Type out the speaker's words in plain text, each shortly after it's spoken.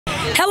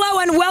Hello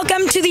and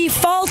welcome to the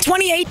Fall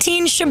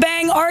 2018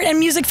 Shabang Art and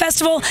Music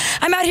Festival.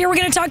 I'm out here, we're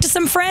going to talk to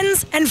some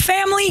friends and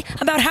family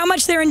about how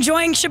much they're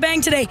enjoying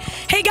Shabang today.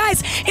 Hey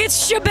guys,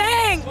 it's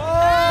Shabang!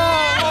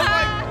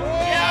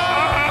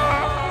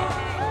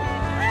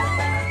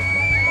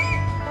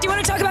 Do you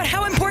want to talk about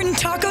how important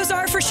tacos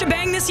are for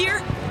Shabang this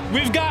year?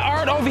 We've got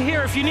art over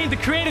here. If you need the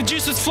creative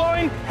juices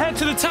flowing, head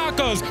to the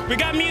tacos. We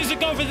got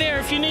music over there.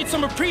 If you need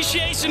some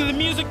appreciation of the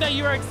music that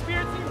you are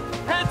experiencing,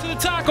 head to the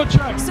taco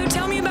truck. So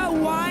tell me about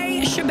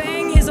why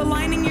Shabang is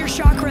aligning your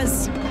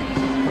chakras.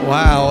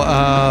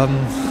 Wow,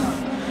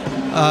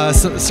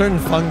 certain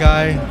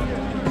fungi.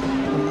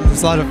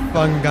 There's a lot of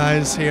fun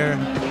guys here.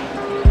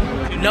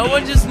 No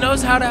one just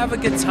knows how to have a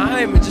good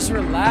time and just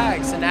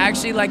relax and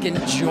actually like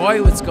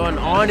enjoy what's going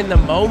on in the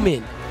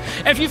moment.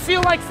 If you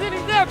feel like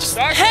sitting down, just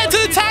head to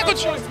the taco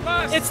truck.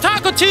 It's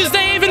Taco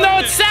Tuesday even though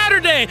it's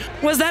Saturday.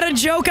 Was that a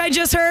joke I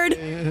just heard?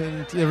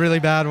 A really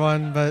bad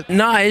one, but...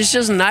 Nah, it's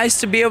just nice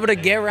to be able to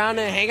get around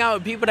and hang out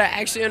with people that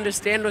actually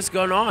understand what's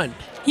going on.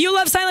 You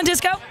love silent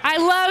disco? I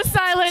love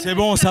silent. C'est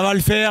bon, ça va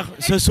le faire.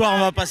 Ce soir, on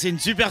va passer une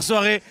super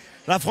soirée.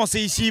 La France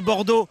est ici,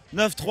 Bordeaux,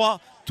 9-3,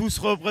 tous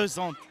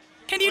représentent.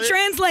 Can you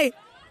translate?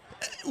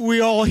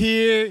 We all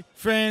here,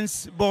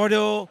 France,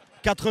 Bordeaux,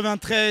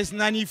 93,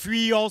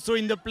 93, also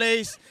in the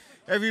place.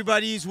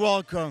 Everybody is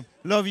welcome.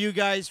 Love you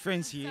guys,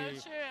 friends here.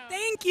 So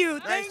Thank you.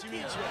 Nice to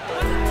meet you.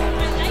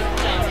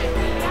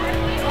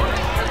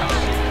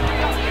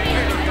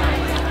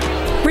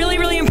 Really,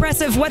 really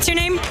impressive. What's your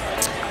name?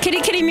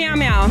 Kitty kitty meow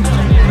meow.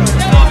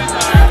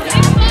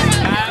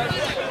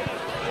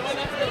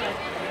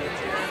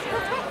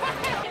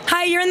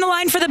 Hi, you're in the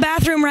line for the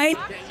bathroom, right?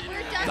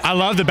 I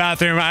love the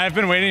bathroom. I've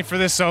been waiting for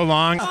this so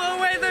long. Throw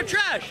away the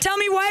trash! Tell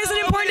me, why is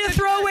it important to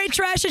throw away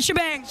trash at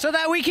Shabang? So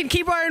that we can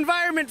keep our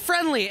environment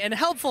friendly and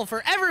helpful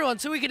for everyone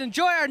so we can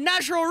enjoy our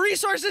natural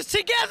resources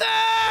together!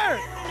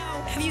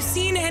 Have you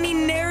seen any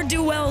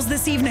ne'er-do-wells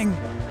this evening?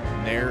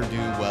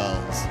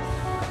 Ne'er-do-wells.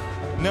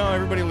 No,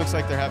 everybody looks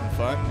like they're having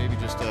fun. Maybe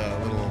just a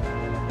little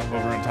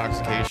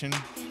over-intoxication.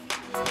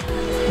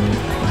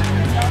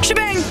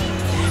 Shabang!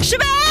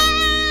 Shabang!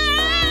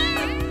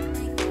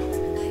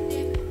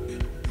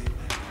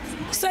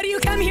 So do you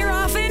come here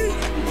often?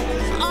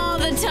 All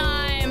the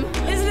time.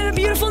 Isn't it a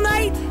beautiful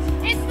night?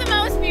 It's the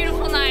most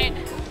beautiful night.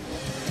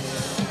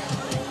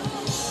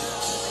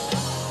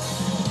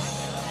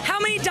 How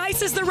many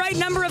dice is the right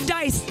number of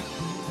dice?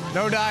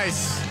 No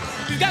dice.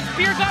 We've got the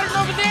beer garden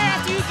over there.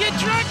 After you get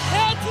drunk,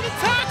 head to the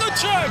taco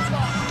truck.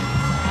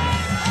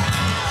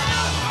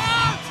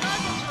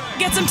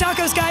 Get some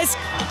tacos, guys.